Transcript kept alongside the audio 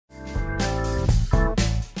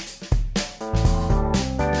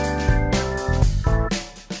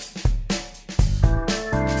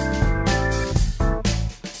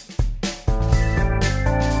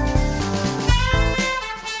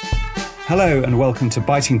Hello and welcome to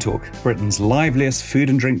Biting Talk, Britain's liveliest food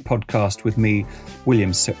and drink podcast with me,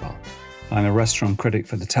 William Sitwell. I'm a restaurant critic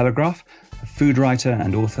for The Telegraph, a food writer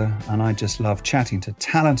and author, and I just love chatting to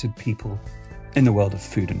talented people in the world of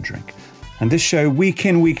food and drink. And this show, week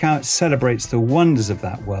in, week out, celebrates the wonders of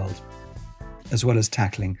that world, as well as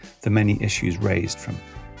tackling the many issues raised from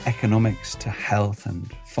economics to health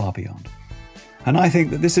and far beyond. And I think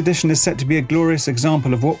that this edition is set to be a glorious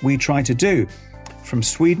example of what we try to do. From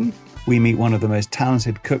Sweden, we meet one of the most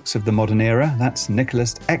talented cooks of the modern era. That's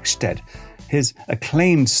Niklas Ekstedt. His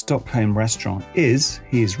acclaimed Stockholm restaurant is,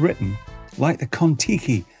 he is written, like the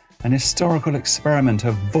Kon-Tiki, an historical experiment,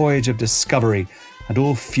 a voyage of discovery, and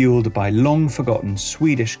all fueled by long-forgotten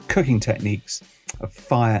Swedish cooking techniques of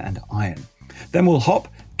fire and iron. Then we'll hop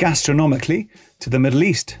gastronomically to the Middle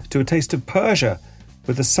East, to a taste of Persia,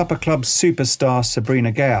 with the supper club superstar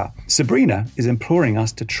Sabrina Ghayour. Sabrina is imploring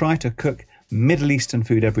us to try to cook Middle Eastern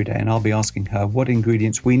food every day, and I'll be asking her what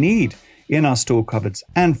ingredients we need in our store cupboards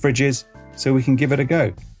and fridges so we can give it a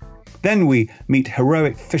go. Then we meet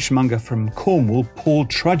heroic fishmonger from Cornwall, Paul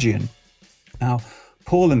Trudgian. Now,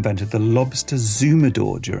 Paul invented the lobster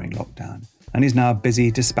Zoomidor during lockdown and is now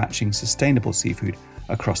busy dispatching sustainable seafood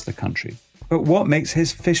across the country. But what makes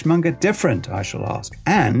his fishmonger different, I shall ask?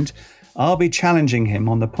 And I'll be challenging him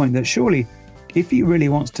on the point that surely, if he really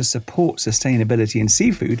wants to support sustainability in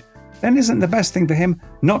seafood, then isn't the best thing for him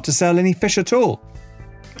not to sell any fish at all?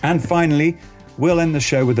 And finally, we'll end the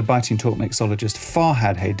show with the Biting Talk mixologist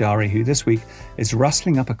Farhad Heydari, who this week is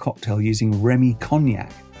rustling up a cocktail using Remy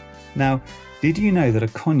cognac. Now, did you know that a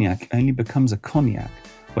cognac only becomes a cognac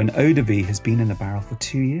when eau de vie has been in the barrel for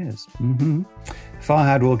 2 years?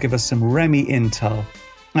 Farhad will give us some Remy intel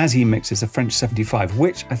as he mixes a French 75,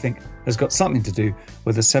 which I think has got something to do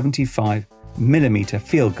with a 75mm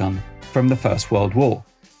field gun from the First World War.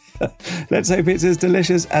 Let's hope it's as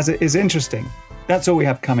delicious as it is interesting. That's all we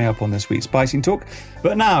have coming up on this week's Biting Talk.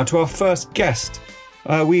 But now to our first guest.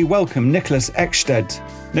 We welcome Niklas Ekstedt.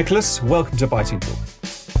 Niklas, welcome to Biting Talk.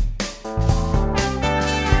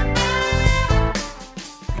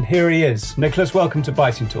 And here he is. Niklas, welcome to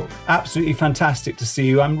Biting Talk. Absolutely fantastic to see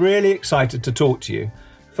you. I'm really excited to talk to you.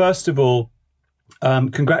 First of all,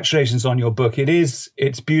 congratulations on your book.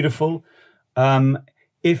 It's beautiful.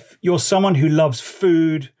 If you're someone who loves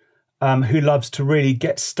food, who loves to really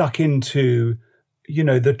get stuck into,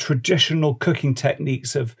 the traditional cooking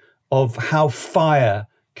techniques of how fire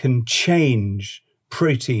can change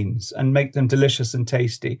proteins and make them delicious and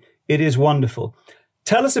tasty, it is wonderful.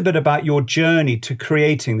 Tell us a bit about your journey to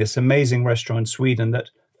creating this amazing restaurant in Sweden that,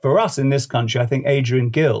 for us in this country, I think Adrian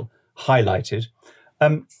Gill highlighted.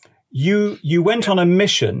 You went on a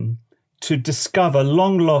mission to discover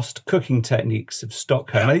long-lost cooking techniques of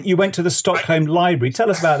Stockholm. Yeah. You went to the Stockholm Library.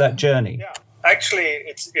 Tell us about that journey. Yeah. Actually,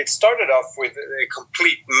 it started off with a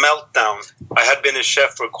complete meltdown. I had been a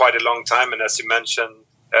chef for quite a long time, and as you mentioned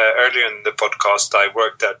earlier in the podcast, I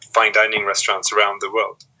worked at fine dining restaurants around the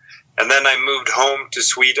world. And then I moved home to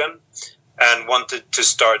Sweden and wanted to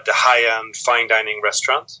start the high-end fine dining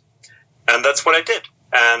restaurant. And that's what I did.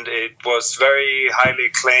 And it was very highly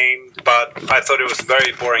acclaimed, but I thought it was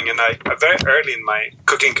very boring. And I very early in my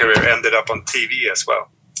cooking career ended up on TV as well.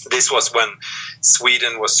 This was when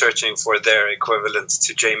Sweden was searching for their equivalent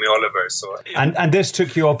to Jamie Oliver. And this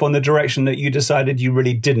took you up on the direction that you decided you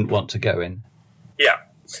really didn't want to go in. Yeah.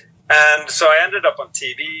 And so I ended up on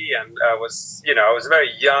TV, and I was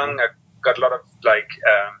very young. I got a lot of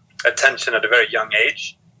attention at a very young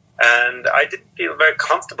age. And I didn't feel very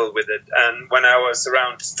comfortable with it. And when I was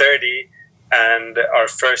around 30 and our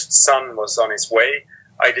first son was on his way,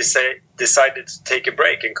 I decided to take a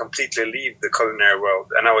break and completely leave the culinary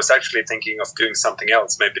world. And I was actually thinking of doing something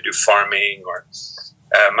else, maybe do farming or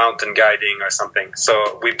mountain guiding or something.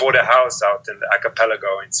 So we bought a house out in the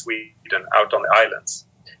archipelago in Sweden, out on the islands.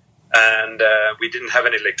 And we didn't have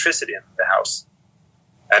any electricity in the house.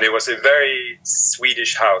 And it was a very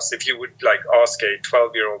Swedish house. If you would ask a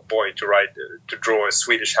 12-year-old boy to draw a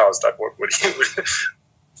Swedish house, that would he would.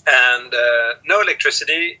 And no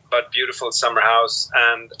electricity, but beautiful summer house.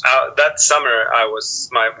 And that summer,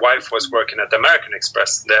 my wife was working at the American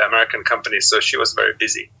Express, the American company, so she was very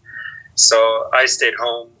busy. So I stayed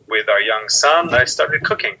home with our young son. I started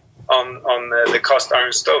cooking on the cast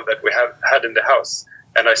iron stove that we had in the house.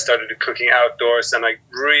 And I started cooking outdoors, and I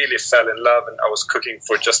really fell in love. And I was cooking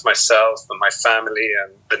for just myself and my family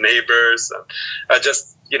and the neighbors. And I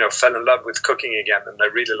just, fell in love with cooking again, and I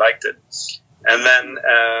really liked it. And then,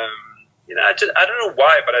 I don't know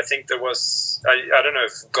why, but I think there was, I don't know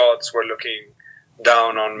if gods were looking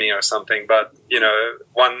down on me or something. But,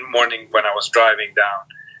 one morning when I was driving down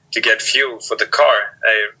to get fuel for the car.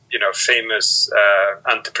 A famous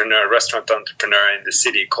restaurant entrepreneur in the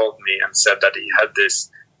city called me and said that he had this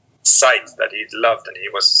site that he loved, and he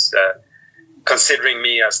was considering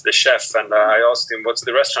me as the chef. And I asked him, "What's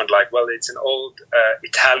the restaurant like?" "Well, it's an old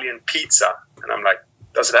Italian pizza." And I'm like,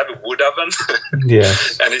 "Does it have a wood oven?"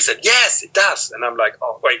 Yes. And he said, "Yes, it does." And I'm like,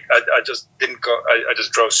 "Oh, wait, I just didn't go. I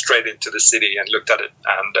just drove straight into the city and looked at it.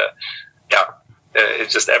 And it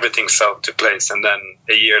just, everything fell to place. And then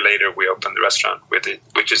a year later, we opened the restaurant with it,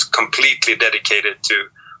 which is completely dedicated to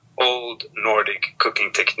old Nordic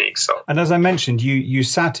cooking techniques. So, and as I mentioned, you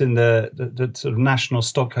sat in the sort of National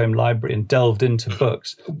Stockholm Library and delved into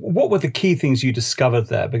books. What were the key things you discovered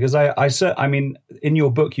there? Because I mean, in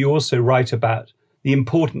your book, you also write about the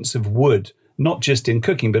importance of wood, not just in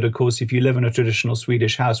cooking, but of course, if you live in a traditional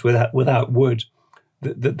Swedish house without wood,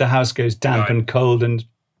 the house goes damp and cold and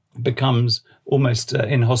becomes almost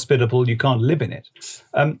inhospitable. You can't live in it.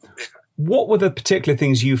 What were the particular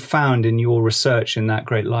things you found in your research in that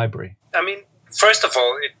great library? I mean, first of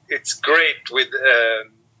all, it's great with the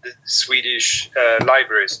Swedish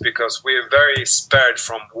libraries because we're very spared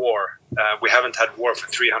from war. We haven't had war for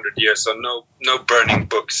 300 years, so no burning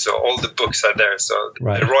books. So all the books are there. So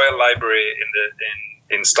the Royal Library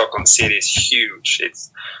in Stockholm City is huge.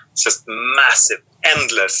 It's just massive,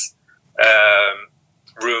 endless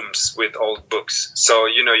rooms with old books. So,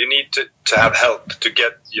 you need to have help to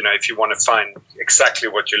get, if you want to find exactly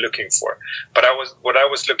what you're looking for. But what I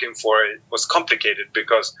was looking for was complicated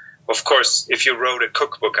because, of course, if you wrote a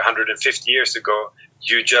cookbook 150 years ago,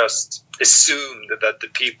 you just assumed that the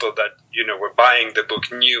people that, were buying the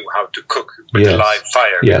book knew how to cook with a live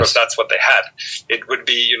fire because that's what they had. It would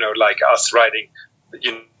be, like us writing,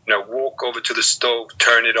 walk over to the stove,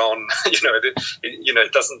 turn it on.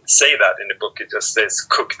 It doesn't say that in the book. It just says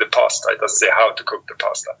cook the pasta. It doesn't say how to cook the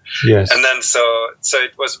pasta. Yes. And then so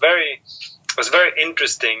it was very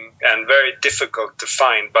interesting and very difficult to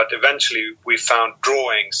find. But eventually we found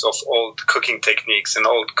drawings of old cooking techniques and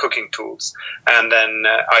old cooking tools. And then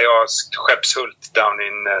I asked Skeppshult down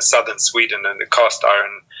in southern Sweden and the cast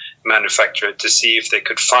iron manufacturer to see if they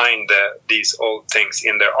could find these old things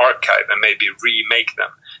in their archive and maybe remake them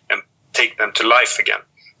and take them to life again.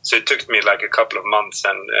 So it took me like a couple of months,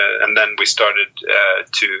 and then we started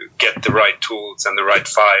to get the right tools and the right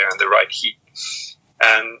fire and the right heat.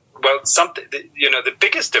 And well, the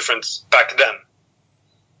biggest difference back then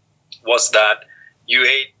was that you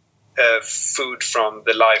ate food from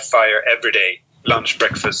the live fire every day, lunch,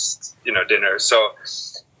 breakfast, dinner. So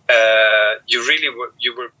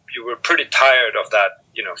you were pretty tired of that,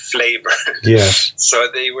 flavor. Yes. So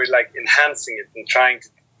they were like enhancing it and trying to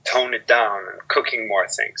tone it down and cooking more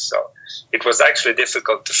things. So it was actually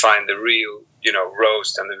difficult to find the real,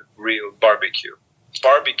 roast and the real barbecue.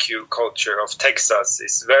 Barbecue culture of Texas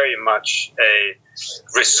is very much a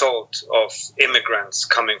result of immigrants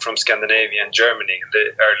coming from Scandinavia and Germany in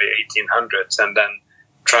the early 1800s and then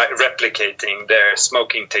replicating their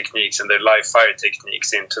smoking techniques and their live fire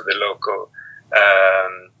techniques into the local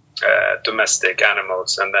domestic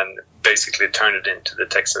animals, and then basically turn it into the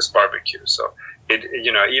Texas barbecue. So it,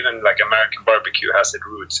 even like American barbecue has its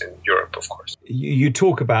roots in Europe, of course. You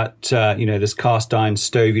talk about this cast iron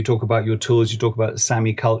stove. You talk about your tools. You talk about the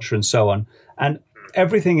Sami culture and so on, and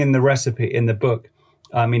everything in the recipe in the book.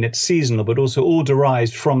 I mean, it's seasonal, but also all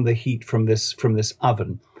derives from the heat from this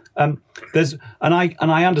oven. I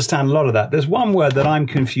understand a lot of that. There's one word that I'm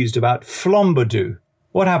confused about: flambédou.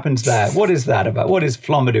 What happens there? What is that about? What is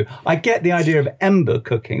flambédou? I get the idea of ember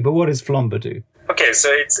cooking, but what is flambédou? Okay, so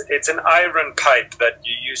it's an iron pipe that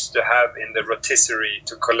you used to have in the rotisserie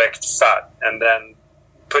to collect fat, and then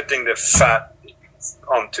putting the fat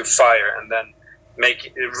onto fire, and then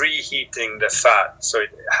reheating the fat so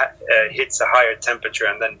it hits a higher temperature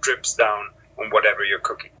and then drips down on whatever you're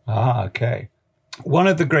cooking. Ah, okay. One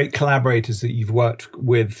of the great collaborators that you've worked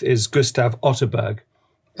with is Gustav Otterberg.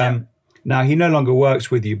 Now, he no longer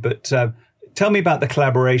works with you, but tell me about the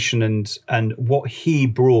collaboration and what he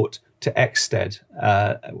brought to Ekstedt.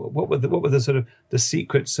 What were the sort of the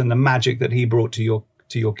secrets and the magic that he brought to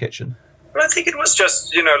your kitchen? Well, I think it was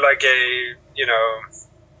just like a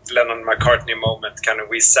Lennon McCartney moment. Kind of,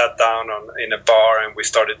 we sat down in a bar and we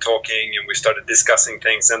started talking and we started discussing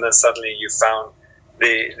things, and then suddenly you found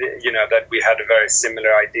that we had a very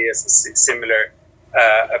similar ideas, a similar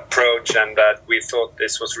approach, and that we thought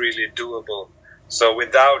this was really doable. So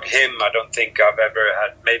without him, I don't think I've ever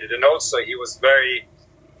had made it. And also, he was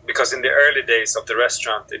because in the early days of the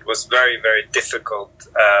restaurant, it was very, very difficult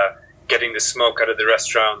getting the smoke out of the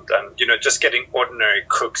restaurant, and just getting ordinary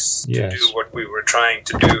cooks to do what we were trying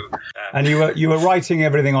to do. And you were writing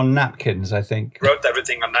everything on napkins, I think. Wrote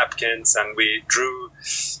everything on napkins, and we drew.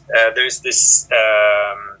 There's this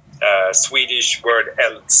Swedish word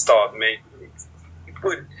eldstad. It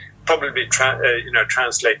would probably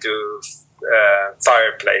translate to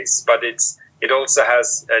fireplace, but it also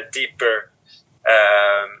has a deeper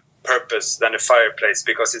purpose than a fireplace,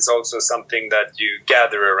 because it's also something that you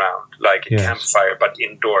gather around, like a campfire, but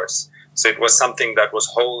indoors. So it was something that was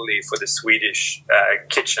holy for the Swedish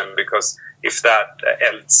kitchen, because if that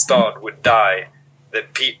eldstad would die, the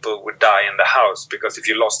people would die in the house, because if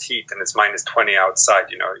you lost heat and it's -20 outside,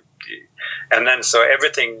 and then so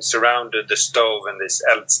everything surrounded the stove and this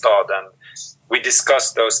eldstad, and we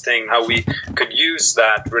discussed those things, how we could use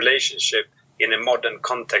that relationship in a modern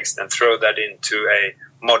context and throw that into a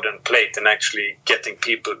modern plate, and actually getting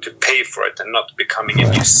people to pay for it and not becoming a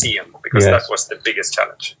museum, because that was the biggest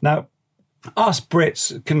challenge. Now, us Brits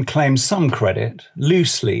can claim some credit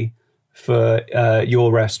loosely for your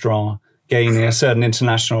restaurant gaining a certain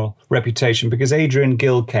international reputation, because Adrian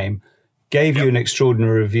Gill gave you an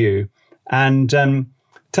extraordinary review. And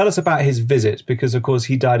tell us about his visit, because, of course,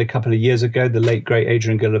 he died a couple of years ago, the late, great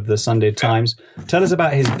Adrian Gill of the Sunday Times. Tell us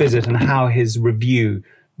about his visit and how his review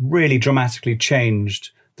really dramatically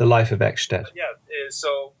changed the life of Ekstedt. Yeah,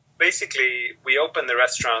 so basically we opened the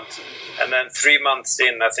restaurant, and then 3 months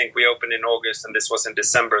in, I think we opened in August, and this was in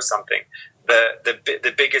December or something,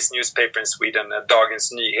 the biggest newspaper in Sweden,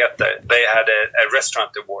 Dagens Nyheter, they had a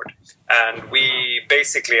restaurant award. And we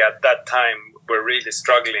basically at that time were really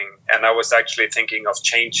struggling, and I was actually thinking of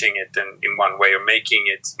changing it in one way, or making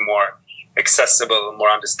it more accessible,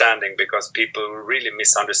 more understanding, because people were really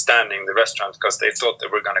misunderstanding the restaurant, because they thought they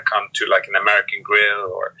were going to come to like an American grill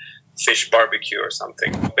or fish barbecue or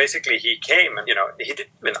something. Basically, he came, and he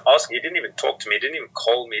didn't even ask, he didn't even talk to me, he didn't even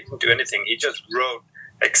call me, he didn't do anything. He just wrote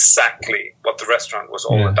exactly what the restaurant was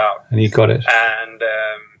all about, and he got it.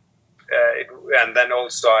 And then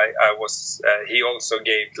also he also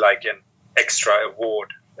gave like an extra award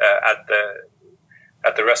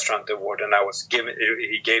at the restaurant award, and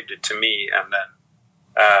he gave it to me, and then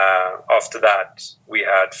after that we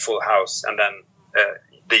had full house, and then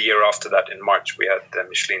the year after that in March we had the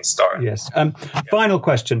Michelin star. Yes. Final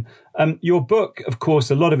question. Your book, of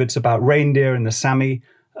course, a lot of it's about reindeer and the Sami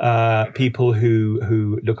people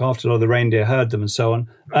who look after a lot of the reindeer, herd them and so on.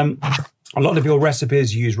 A lot of your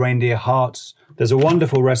recipes use reindeer hearts. There's a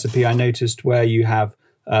wonderful recipe I noticed where you have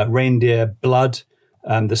reindeer blood,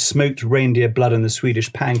 the smoked reindeer blood in the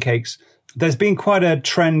Swedish pancakes. There's been quite a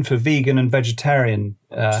trend for vegan and vegetarian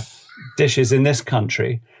dishes in this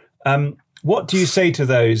country. What do you say to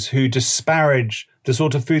those who disparage the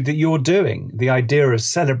sort of food that you're doing, the idea of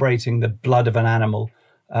celebrating the blood of an animal?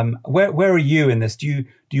 Where are you in this? Do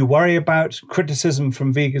you worry about criticism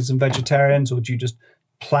from vegans and vegetarians, or do you just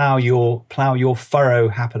plow your furrow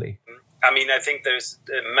happily? I mean, I think there's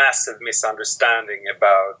a massive misunderstanding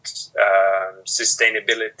about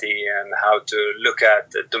sustainability and how to look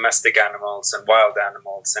at domestic animals and wild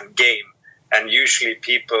animals and game. And usually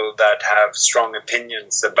people that have strong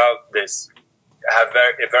opinions about this have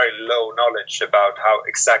a very low knowledge about how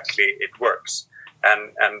exactly it works,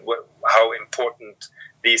 and how important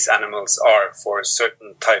these animals are for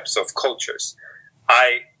certain types of cultures.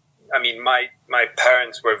 I mean, my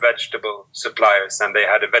parents were vegetable suppliers, and they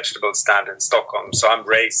had a vegetable stand in Stockholm. So I'm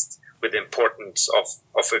raised with the importance of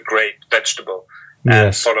a great vegetable,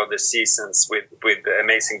 and follow the seasons with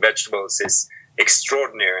amazing vegetables is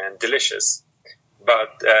extraordinary and delicious.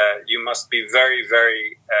 But you must be very,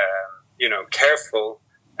 very, careful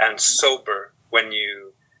and sober when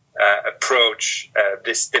you approach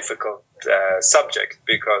this difficult subject,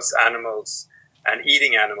 because animals and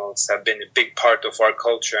eating animals have been a big part of our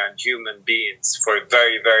culture and human beings for a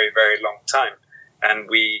very, very, very long time. And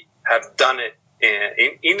we have done it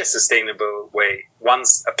in a sustainable way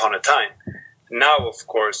once upon a time. Now, of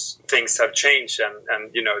course, things have changed,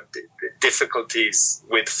 and the difficulties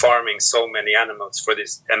with farming so many animals for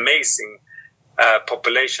this amazing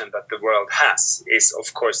population that the world has is,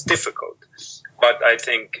 of course, difficult. But I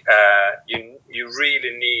think you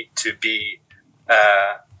really need to be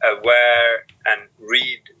aware and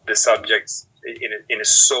read the subjects in a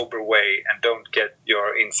sober way, and don't get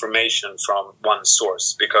your information from one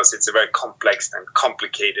source, because it's a very complex and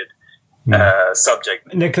complicated subject.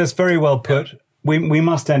 Niklas, very well put. We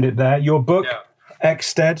must end it there. Your book,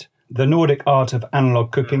 Ekstedt, The Nordic Art of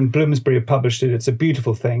Analogue Cooking. Bloomsbury have published it. It's a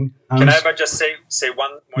beautiful thing. Can I ever just say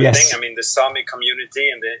one more Yes. thing? I mean, the Sami community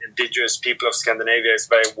and the indigenous people of Scandinavia is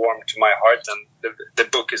very warm to my heart, and the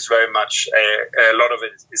book is very much, a lot of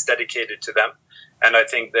it is dedicated to them. And I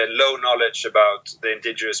think the low knowledge about the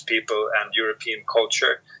indigenous people and European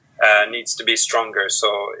culture needs to be stronger. So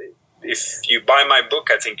if you buy my book,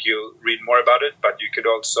 I think you'll read more about it, but you could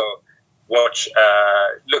also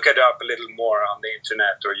look it up a little more on the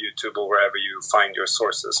internet or YouTube or wherever you find your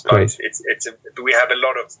sources. But Great. we have a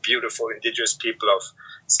lot of beautiful indigenous people of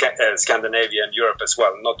Scandinavia and Europe as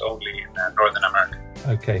well, not only in Northern America.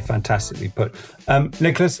 Okay, fantastically put.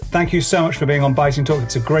 Niklas, thank you so much for being on Biting Talk.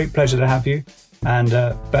 It's a great pleasure to have you, and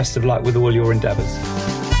best of luck with all your endeavours.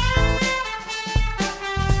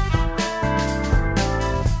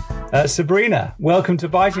 Sabrina, welcome to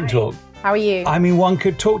Biting Talk. How are you? I mean, one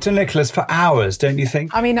could talk to Niklas for hours, don't you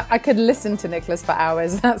think? I mean, I could listen to Niklas for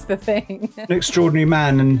hours. That's the thing. An extraordinary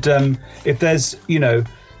man. And if there's,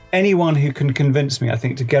 anyone who can convince me, I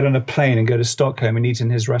think, to get on a plane and go to Stockholm and eat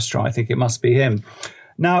in his restaurant, I think it must be him.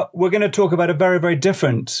 Now, we're going to talk about a very, very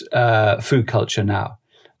different food culture now.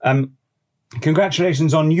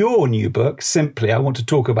 Congratulations on your new book, Simply. I want to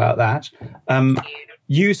talk about that.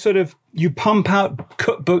 You pump out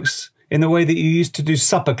cookbooks in the way that you used to do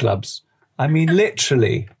supper clubs. I mean,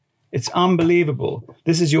 literally, it's unbelievable.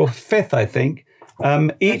 This is your fifth, I think.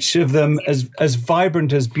 Each of them as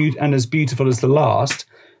vibrant and as beautiful as the last.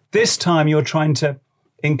 This time you're trying to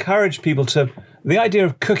encourage people to the idea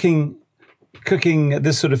of cooking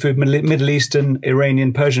this sort of food, Middle Eastern,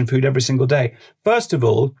 Iranian, Persian food every single day. First of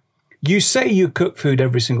all, you say you cook food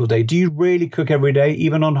every single day. Do you really cook every day,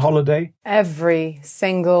 even on holiday? Every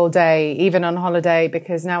single day, even on holiday,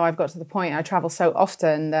 because now I've got to the point I travel so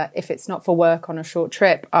often that if it's not for work on a short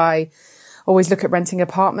trip, I always look at renting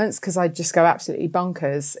apartments because I just go absolutely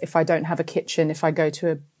bonkers if I don't have a kitchen, if I go to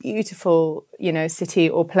a beautiful, city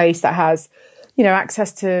or place that has,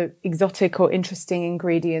 access to exotic or interesting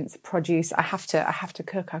ingredients, produce. I have to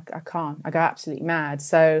cook. I can't. I go absolutely mad.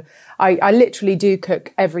 So I literally do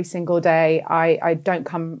cook every single day. I don't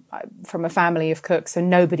come from a family of cooks, so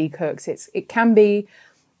nobody cooks. It can be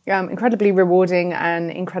incredibly rewarding and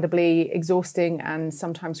incredibly exhausting and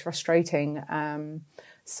sometimes frustrating.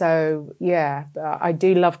 So yeah, I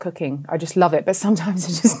do love cooking. I just love it. But sometimes I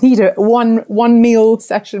just need a one meal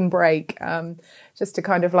session break, just to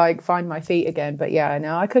kind of like find my feet again. But yeah,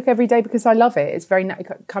 no, I cook every day because I love it. It's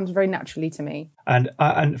it comes very naturally to me.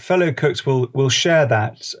 And fellow cooks will share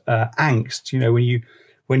that angst.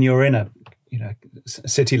 When you're in a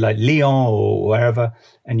city like Lyon or wherever,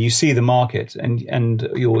 and you see the market, and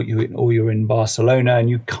you're in Barcelona, and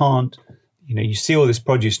you can't, you see all this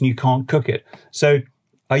produce and you can't cook it. So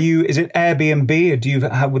is it Airbnb, or do you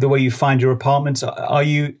have the way you find your apartments?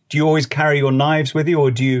 Do you always carry your knives with you, or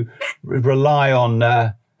do you rely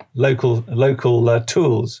on local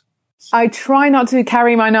tools? I try not to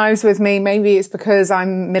carry my knives with me. Maybe it's because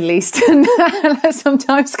I'm Middle Eastern.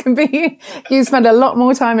 Sometimes you spend a lot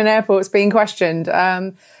more time in airports being questioned.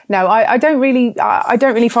 No, I don't really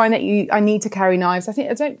find that I need to carry knives.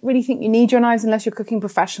 I don't really think you need your knives unless you're cooking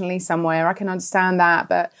professionally somewhere. I can understand that,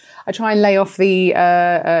 but I try and lay off the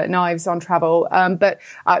knives on travel. But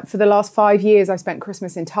for the last 5 years, I spent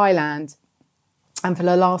Christmas in Thailand. And for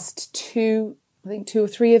the last 2 or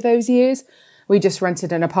 3 of those years, we just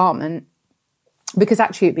rented an apartment because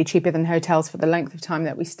actually it'd be cheaper than hotels for the length of time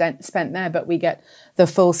that we spent there. But we get the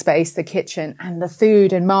full space, the kitchen, and the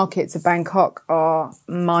food and markets of Bangkok are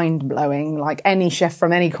mind blowing. Like any chef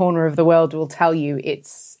from any corner of the world will tell you,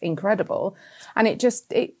 it's incredible. And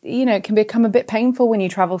it can become a bit painful when you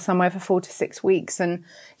travel somewhere for 4 to 6 weeks and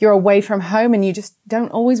you're away from home and you just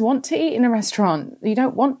don't always want to eat in a restaurant. You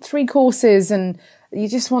don't want 3 courses and you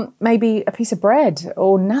just want maybe a piece of bread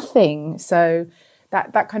or nothing. So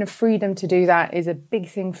that kind of freedom to do that is a big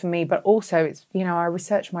thing for me. But also it's, I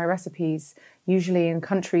research my recipes usually in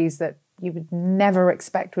countries that you would never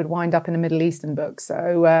expect would wind up in a Middle Eastern book.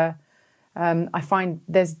 So I find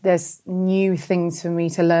there's new things for me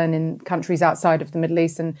to learn in countries outside of the Middle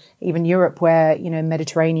East and even Europe where,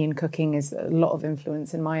 Mediterranean cooking is a lot of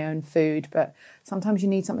influence in my own food. But sometimes you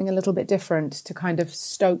need something a little bit different to kind of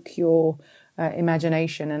stoke your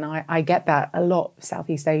imagination. And I get that a lot.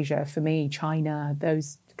 Southeast Asia, for me, China,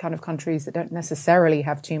 those kind of countries that don't necessarily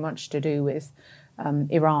have too much to do with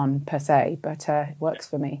Iran per se, but it works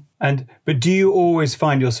for me. But do you always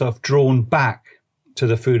find yourself drawn back to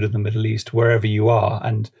the food of the Middle East wherever you are?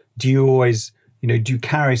 And do you always, do you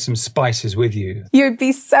carry some spices with you? You'd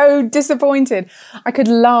be so disappointed. I could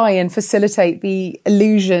lie and facilitate the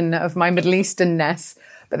illusion of my Middle Easternness.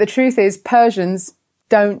 But the truth is Persians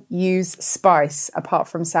don't use spice apart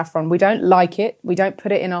from saffron. We don't like it. We don't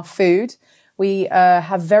put it in our food. We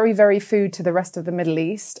have very, very food to the rest of the Middle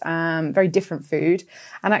East, very different food.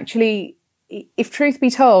 And actually, if truth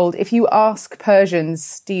be told, if you ask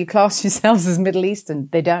Persians, do you class yourselves as Middle Eastern?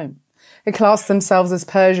 They don't. They class themselves as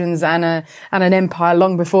Persians and an empire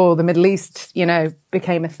long before the Middle East,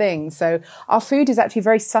 became a thing. So our food is actually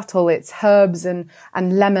very subtle. It's herbs and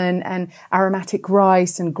lemon and aromatic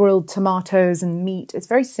rice and grilled tomatoes and meat. It's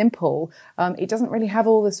very simple. It doesn't really have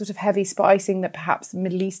all the sort of heavy spicing that perhaps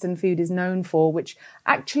Middle Eastern food is known for, which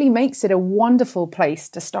actually makes it a wonderful place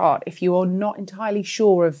to start if you are not entirely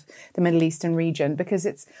sure of the Middle Eastern region, because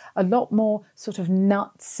it's a lot more sort of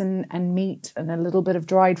nuts and meat and a little bit of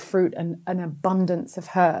dried fruit and an abundance of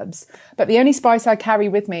herbs. But the only spice I carry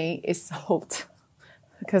with me is salt,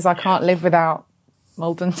 because I can't live without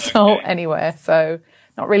molten salt anywhere. So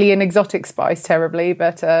not really an exotic spice terribly,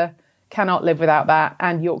 but cannot live without that.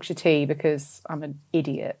 And Yorkshire tea, because I'm an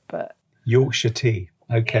idiot. But Yorkshire tea.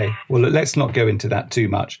 Okay. Well, let's not go into that too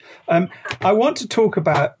much. I want to talk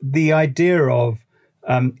about the idea of,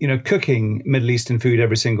 cooking Middle Eastern food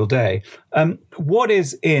every single day. What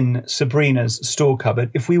is in Sabrina's store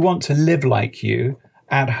cupboard if we want to live like you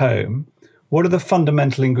at home? What are the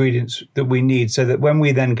fundamental ingredients that we need so that when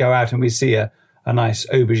we then go out and we see a nice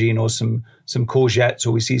aubergine or some courgettes,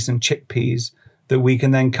 or we see some chickpeas, that we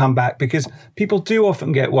can then come back? Because people do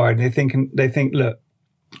often get worried. They think, look,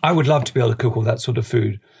 I would love to be able to cook all that sort of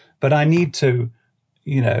food, but I need to,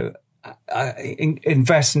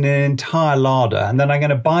 invest in an entire larder, and then I'm going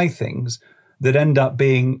to buy things that end up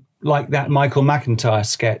being like that Michael McIntyre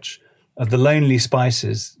sketch of the lonely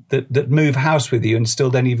spices that move house with you and still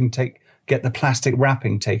don't even get the plastic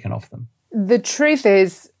wrapping taken off them. The truth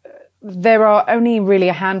is, there are only really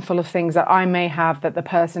a handful of things that I may have that the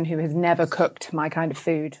person who has never cooked my kind of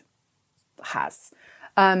food has.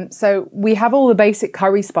 So we have all the basic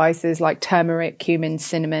curry spices like turmeric, cumin,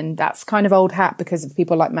 cinnamon. That's kind of old hat because of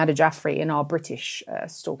people like Madhur Jaffrey in our British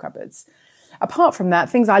store cupboards. Apart from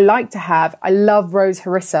that, things I like to have, I love rose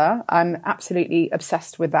harissa. I'm absolutely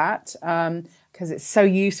obsessed with that because it's so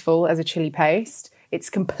useful as a chili paste. It's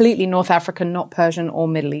completely North African, not Persian or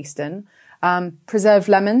Middle Eastern. Preserved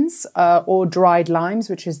lemons or dried limes,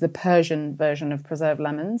 which is the Persian version of preserved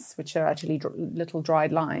lemons, which are actually little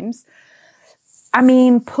dried limes.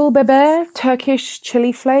 Pul biber, Turkish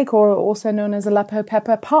chili flake, or also known as Aleppo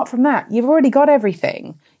pepper. Apart from that, you've already got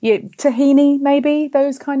everything. Tahini, maybe,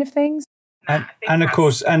 those kind of things. And of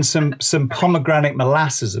course, and some pomegranate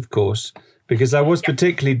molasses, of course, because I was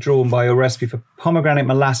particularly drawn by your recipe for pomegranate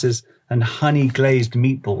molasses and honey glazed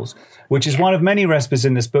meatballs, which is one of many recipes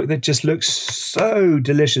in this book that just looks so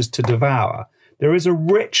delicious to devour. There is a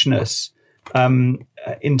richness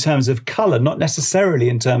in terms of color, not necessarily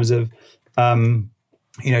in terms of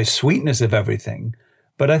sweetness of everything.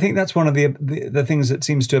 But I think that's one of the things that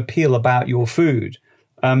seems to appeal about your food.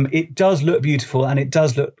 It does look beautiful and it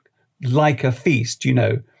does look like a feast,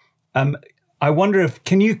 I wonder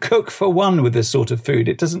can you cook for one with this sort of food?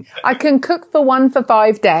 It doesn't. I can cook for one for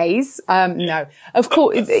 5 days. No, of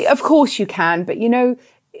course you can. But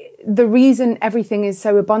the reason everything is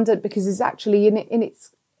so abundant because it's actually in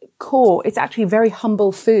its core, it's actually very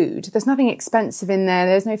humble food. There's nothing expensive in there.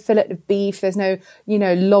 There's no fillet of beef. There's no,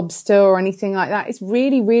 lobster or anything like that. It's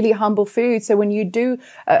really, really humble food. So when you do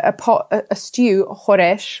a stew,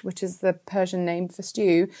 khoresh, which is the Persian name for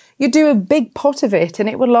stew, you do a big pot of it and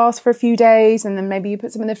it will last for a few days. And then maybe you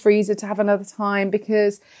put some in the freezer to have another time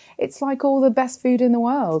because it's like all the best food in the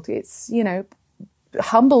world. It's,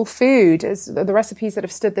 humble food is the recipes that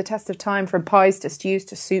have stood the test of time, from pies to stews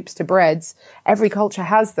to soups to breads. Every culture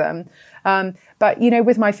has them. But,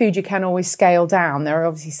 with my food, you can always scale down. There are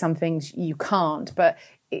obviously some things you can't, but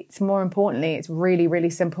it's more importantly, it's really, really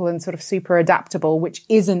simple and sort of super adaptable,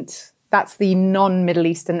 that's the non-Middle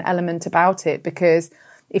Eastern element about it. Because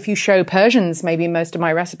if you show Persians, maybe most of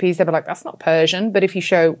my recipes, they'll be like, that's not Persian. But if you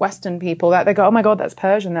show Western people that, they go, oh my God, that's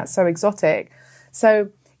Persian. That's so exotic. So,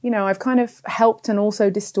 I've kind of helped and also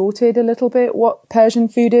distorted a little bit what Persian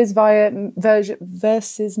food is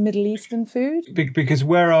versus Middle Eastern food. Because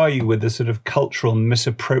where are you with the sort of cultural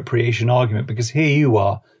misappropriation argument? Because here you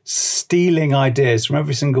are stealing ideas from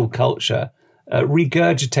every single culture,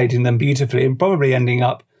 regurgitating them beautifully and probably ending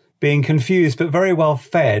up being confused, but very well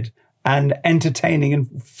fed and entertaining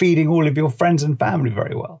and feeding all of your friends and family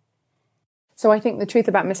very well. So I think the truth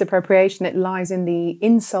about misappropriation, it lies in the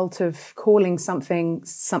insult of calling something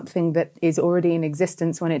that is already in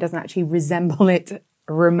existence when it doesn't actually resemble it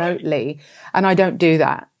remotely. And I don't do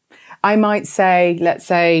that. I might say, let's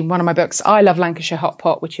say one of my books, I love Lancashire Hot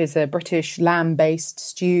Pot, which is a British lamb-based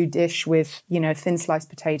stew dish with, thin sliced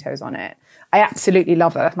potatoes on it. I absolutely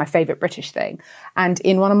love that. That's my favourite British thing. And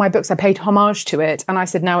in one of my books, I paid homage to it. And I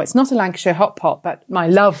said, no, it's not a Lancashire hot pot, but my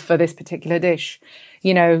love for this particular dish,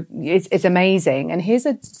 it's amazing. And here's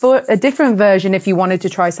a different version if you wanted to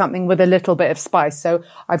try something with a little bit of spice. So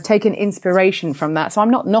I've taken inspiration from that. So I'm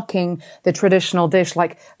not knocking the traditional dish,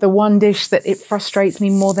 like the one dish that it frustrates me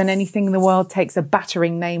more than anything in the world takes a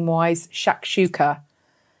battering name-wise, shakshuka.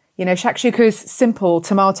 Shakshuka is simple,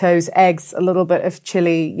 tomatoes, eggs, a little bit of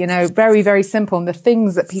chili, very, very simple. And the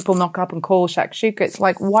things that people knock up and call shakshuka, it's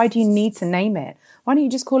like, why do you need to name it? Why don't you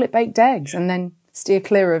just call it baked eggs and then steer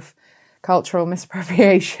clear of cultural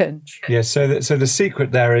misappropriation? Yeah, so the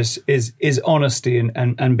secret there is honesty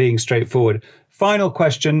and being straightforward. Final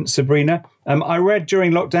question, Sabrina. I read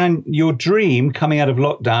during lockdown, your dream coming out of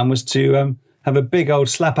lockdown was to have a big old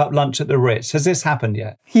slap-up lunch at the Ritz. Has this happened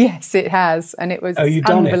yet? Yes, it has. And it was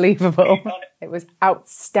unbelievable. It was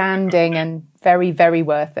outstanding and very, very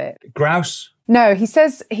worth it. Grouse? No, he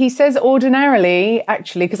says ordinarily,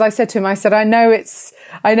 actually, because I said to him, I know it's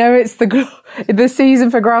the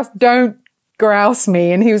season for grouse. Don't grouse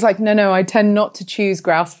me. And he was like, no, I tend not to choose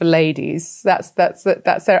grouse for ladies. That's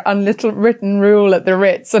their unwritten rule at the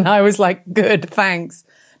Ritz. And I was like, good, thanks.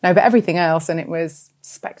 No, but everything else, and it was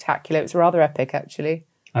spectacular. It was rather epic, actually.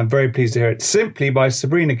 I'm very pleased to hear it. Simply by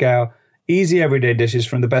Sabrina Ghayour, Easy Everyday Dishes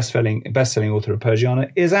from the best-selling author of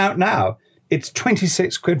Persiana is out now. It's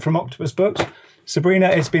 26 quid from Octopus Books. Sabrina,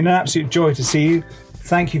 it's been an absolute joy to see you.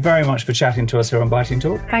 Thank you very much for chatting to us here on Biting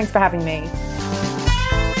Talk. Thanks for having me.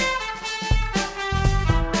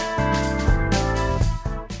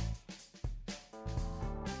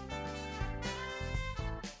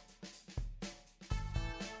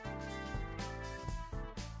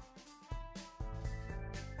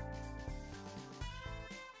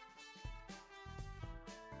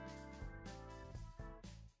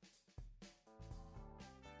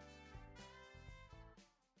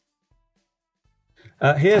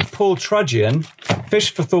 Here's Paul Trudgian,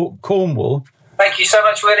 Fish for Thought Cornwall. Thank you so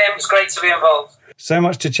much, William. It's great to be involved. So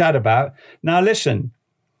much to chat about. Now, listen,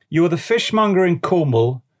 you're the fishmonger in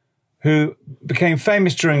Cornwall who became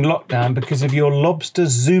famous during lockdown because of your lobster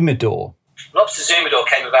Zoomidor. Lobster Zoomidor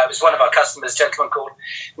came about. It was one of our customers, a gentleman called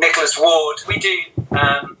Niklas Ekstedt. We do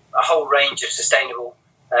a whole range of sustainable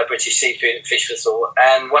British seafood and fish for thought.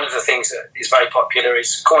 And one of the things that is very popular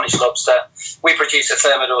is Cornish lobster. We produce a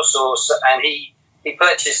Thermidor sauce, and he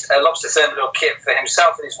purchased a lobster Thermidor kit for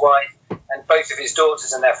himself and his wife and both of his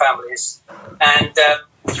daughters and their families. And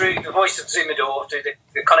through the voice of Zoomidor, through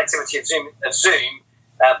the connectivity of Zoom,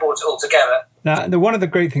 brought it all together. Now, one of the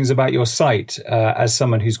great things about your site, as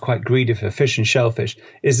someone who's quite greedy for fish and shellfish,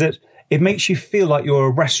 is that it makes you feel like you're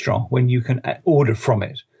a restaurant when you can order from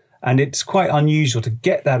it. And it's quite unusual to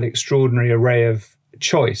get that extraordinary array of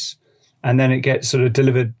choice, and then it gets sort of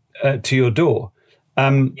delivered to your door.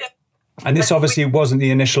 And this obviously wasn't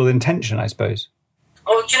the initial intention, I suppose.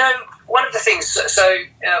 Well, one of the things,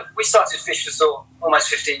 we started Fish for Thought almost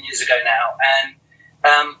 15 years ago now,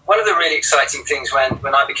 and one of the really exciting things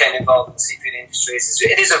when I became involved in the seafood industry is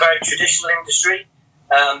it is a very traditional industry.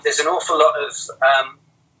 There's an awful lot of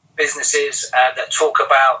businesses that talk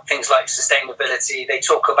about things like sustainability. They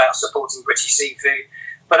talk about supporting British seafood.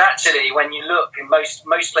 But actually, when you look in most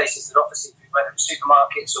places that offer seafood, whether it's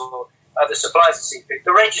supermarkets or other suppliers of seafood,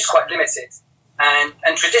 the range is quite limited.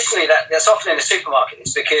 And traditionally, that's often in a supermarket.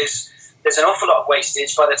 It's because there's an awful lot of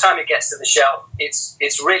wastage. By the time it gets to the shelf,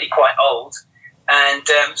 it's really quite old. And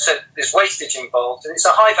so there's wastage involved. And it's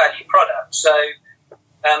a high-value product. So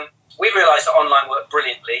we realised that online worked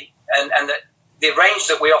brilliantly, and that the range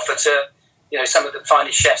that we offer to some of the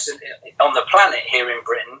finest chefs on the planet here in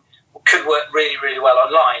Britain could work really, really well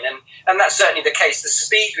online. And that's certainly the case. The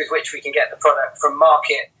speed with which we can get the product from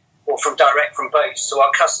market or from direct from boats to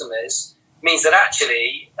our customers means that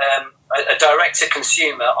actually a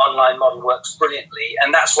direct-to-consumer online model works brilliantly,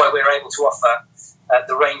 and that's why we're able to offer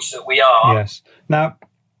the range that we are. Yes. Now,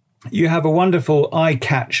 you have a wonderful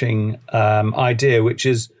eye-catching idea, which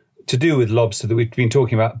is to do with lobster that we've been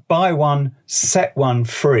talking about. Buy one, set one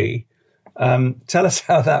free. Tell us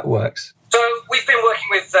how that works. So we've been working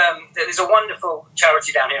with, there's a wonderful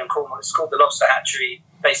charity down here in Cornwall. It's called the Lobster Hatchery,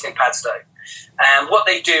 based in Padstow. And what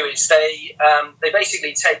they do is they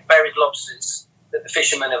basically take buried lobsters that the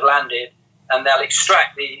fishermen have landed, and they'll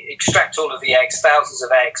extract all of the eggs, thousands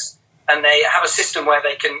of eggs, and they have a system where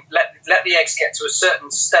they can let the eggs get to a certain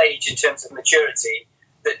stage in terms of maturity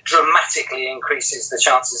that dramatically increases the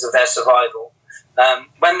chances of their survival.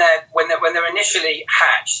 When they're initially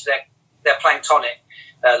hatched, they're planktonic,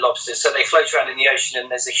 lobsters. So they float around in the ocean, and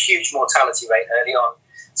there's a huge mortality rate early on.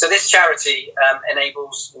 So this charity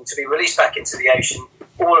enables them to be released back into the ocean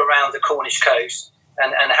all around the Cornish coast,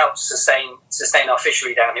 and helps sustain our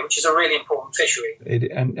fishery down here, which is a really important fishery.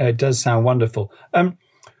 It does sound wonderful.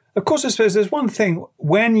 Of course, I suppose there's one thing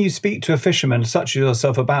when you speak to a fisherman such as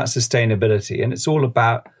yourself about sustainability, and it's all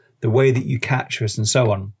about the way that you catch fish and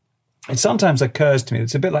so on. It sometimes occurs to me,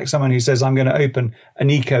 it's a bit like someone who says, I'm going to open an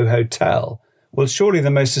eco hotel. Well, surely the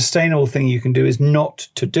most sustainable thing you can do is not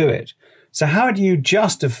to do it. So how do you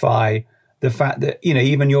justify the fact that,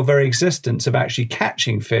 even your very existence of actually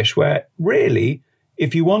catching fish, where really,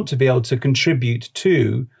 if you want to be able to contribute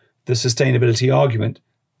to the sustainability argument,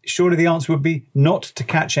 surely the answer would be not to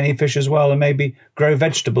catch any fish as well and maybe grow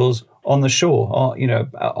vegetables on the shore or,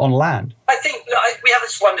 on land? I think we have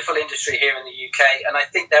this wonderful industry here in the UK, and I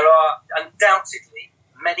think there are undoubtedly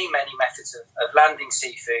many, many methods of landing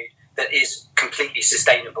seafood that is completely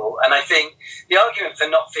sustainable. And I think the argument for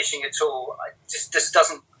not fishing at all just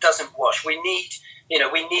doesn't wash. We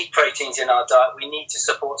need proteins in our diet. We need to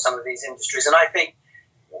support some of these industries. And I think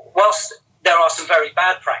whilst there are some very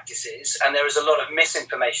bad practices and there is a lot of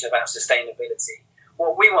misinformation about sustainability,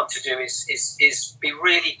 what we want to do is be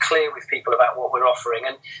really clear with people about what we're offering.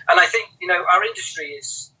 And I think, our industry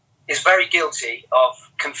is very guilty of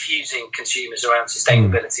confusing consumers around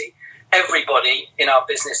sustainability. Everybody in our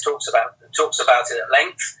business talks about it at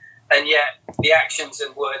length, and yet the actions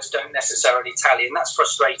and words don't necessarily tally, and that's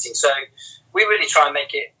frustrating. So we really try and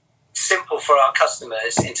make it simple for our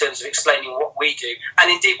customers in terms of explaining what we do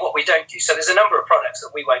and indeed what we don't do. So there's a number of products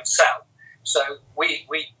that we won't sell. So we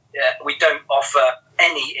don't offer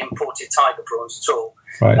any imported tiger prawns at all.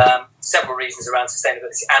 Right. Several reasons around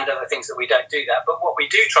sustainability and other things that we don't do that. But what we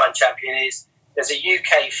do try and champion is there's a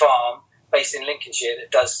UK farm based in Lincolnshire that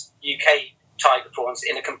does UK tiger prawns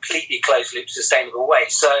in a completely closed loop, sustainable way.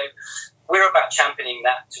 So we're about championing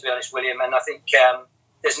that, to be honest, William. And I think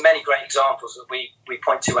there's many great examples that we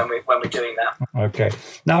point to when we're doing that. Okay.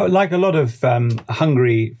 Now, like a lot of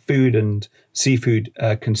hungry food and seafood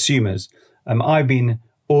consumers, I've been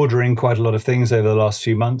ordering quite a lot of things over the last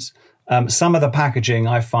few months. Some of the packaging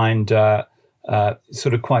I find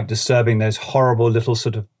sort of quite disturbing. Those horrible little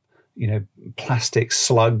sort of, plastic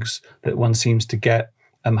slugs that one seems to get.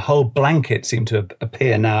 Whole blankets seem to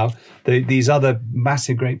appear now. These other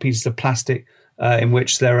massive, great pieces of plastic in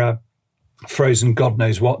which there are frozen God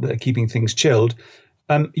knows what that are keeping things chilled.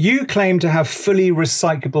 You claim to have fully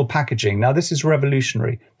recyclable packaging. Now, this is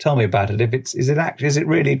revolutionary. Tell me about it. Is it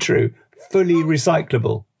really true? Fully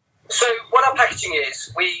recyclable? So what our packaging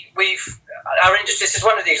is, our industry, this is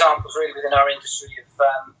one of the examples really within our industry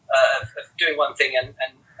of doing one thing and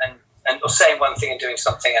or saying one thing and doing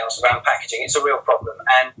something else around packaging. It's a real problem.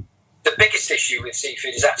 And the biggest issue with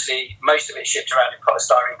seafood is actually most of it shipped around in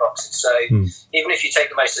polystyrene boxes. So even if you take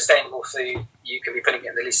the most sustainable food, you can be putting it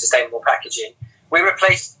in the least sustainable packaging. We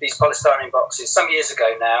replaced these polystyrene boxes some years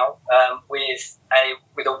ago now with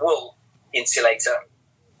a wool insulator,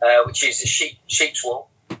 which uses sheep's wool.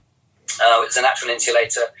 It's a natural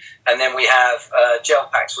insulator. And then we have gel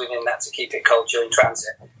packs within that to keep it cold during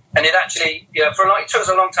transit. And it actually, it took us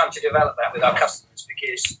a long time to develop that with our customers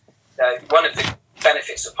because one of the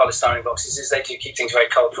benefits of polystyrene boxes is they do keep things very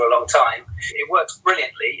cold for a long time. It works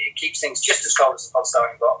brilliantly. It keeps things just as cold as a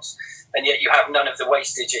polystyrene box, and yet you have none of the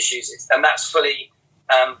wastage issues. And that's fully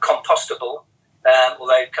compostable,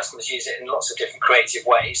 although customers use it in lots of different creative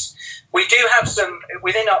ways. We do have some,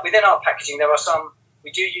 within our packaging,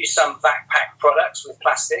 we do use some vac pack products with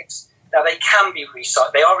plastics. Now, they can be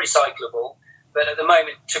they are recyclable, but at the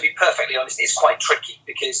moment, to be perfectly honest, it's quite tricky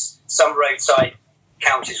because some roadside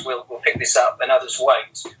counters will pick this up and others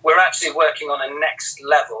won't. We're actually working on a next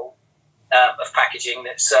level of packaging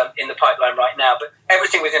that's in the pipeline right now, but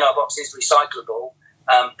everything within our box is recyclable,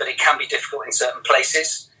 but it can be difficult in certain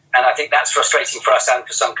places. And I think that's frustrating for us and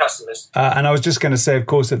for some customers. And I was just going to say, of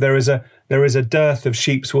course, that there is a dearth of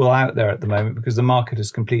sheep's wool out there at the moment because the market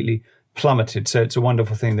has completely plummeted. So it's a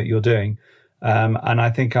wonderful thing that you're doing. And I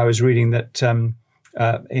think I was reading that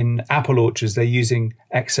in apple orchards, they're using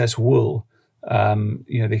excess wool. They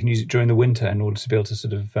can use it during the winter in order to be able to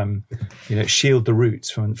sort of, shield the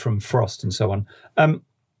roots from frost and so on.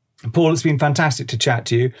 Paul, it's been fantastic to chat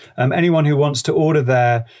to you. Anyone who wants to order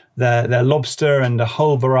their lobster and a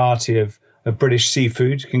whole variety of British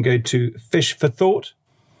seafood can go to Fish for Thought.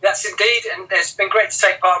 That's indeed, and it's been great to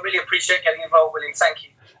take part. Really appreciate getting involved, William. Thank you.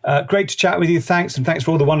 Great to chat with you. Thanks, and thanks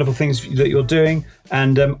for all the wonderful things that you're doing.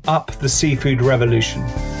 And up the seafood revolution.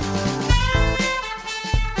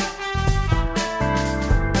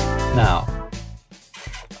 Now,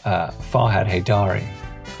 Farhad Heydari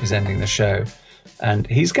is ending the show. And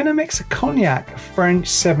he's going to mix a cognac French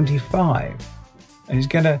 75. And he's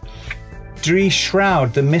going to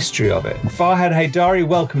de-shroud the mystery of it. Farhad Heydari,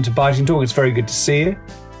 welcome to Biting Talk. It's very good to see you.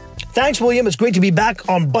 Thanks, William. It's great to be back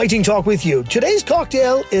on Biting Talk with you. Today's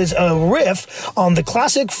cocktail is a riff on the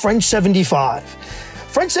classic French 75.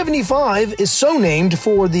 French 75 is so named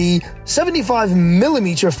for the 75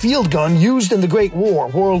 millimeter field gun used in the Great War,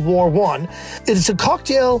 World War I. It's a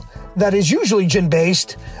cocktail that is usually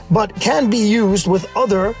gin-based, but can be used with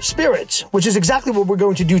other spirits, which is exactly what we're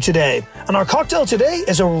going to do today. And our cocktail today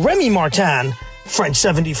is a Remy Martin French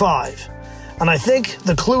 75. And I think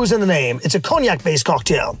the clue is in the name. It's a cognac-based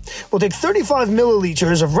cocktail. We'll take 35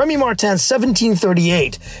 milliliters of Remy Martin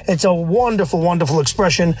 1738. It's a wonderful, wonderful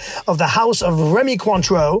expression of the house of Remy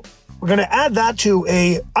Cointreau. We're going to add that to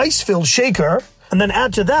a ice-filled shaker, and then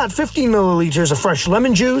add to that 15 milliliters of fresh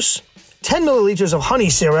lemon juice, 10 milliliters of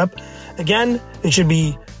honey syrup. Again, it should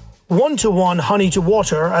be 1-to-1 honey to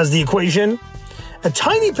water as the equation. A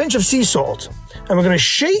tiny pinch of sea salt. And we're going to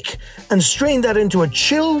shake and strain that into a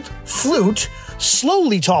chilled flute.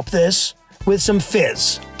 Slowly top this with some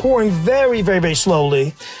fizz. Pouring very, very, very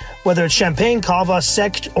slowly. Whether it's champagne, cava,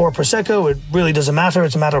 sect, or prosecco, it really doesn't matter.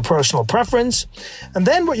 It's a matter of personal preference. And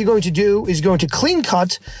then what you're going to do is going to clean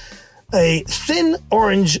cut a thin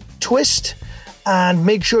orange twist and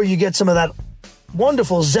make sure you get some of that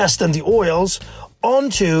wonderful zest and the oils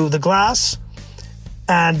onto the glass.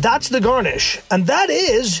 And that's the garnish. And that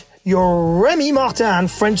is your Remy Martin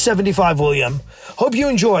French 75, William. Hope you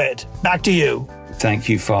enjoy it. Back to you. Thank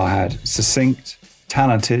you, Farhad. Succinct,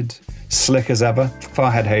 talented, slick as ever.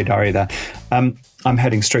 Farhad Heydari there. I'm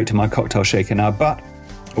heading straight to my cocktail shaker now, but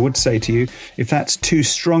I would say to you, if that's too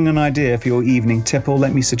strong an idea for your evening tipple,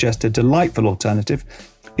 let me suggest a delightful alternative.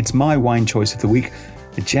 It's my wine choice of the week,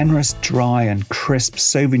 a generous, dry and crisp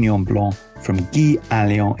Sauvignon Blanc from Guy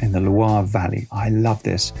Allion in the Loire Valley. I love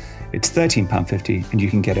this. It's £13.50 and you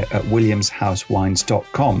can get it at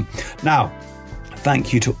williamshousewines.com. Now,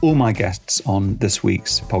 thank you to all my guests on this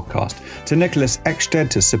week's podcast. To Niklas Ekstedt,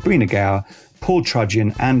 to Sabrina Ghayour, Paul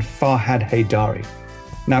Trudgian and Farhad Heydari.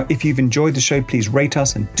 Now, if you've enjoyed the show, please rate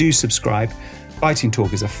us and do subscribe. Biting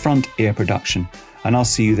Talk is a front ear production, and I'll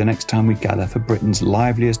see you the next time we gather for Britain's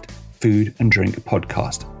liveliest food and drink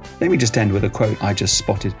podcast. Let me just end with a quote I just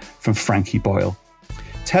spotted from Frankie Boyle.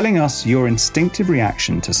 Telling us your instinctive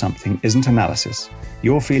reaction to something isn't analysis.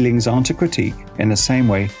 Your feelings aren't a critique in the same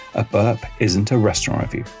way a burp isn't a restaurant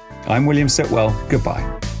review. I'm William Sitwell.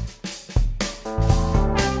 Goodbye.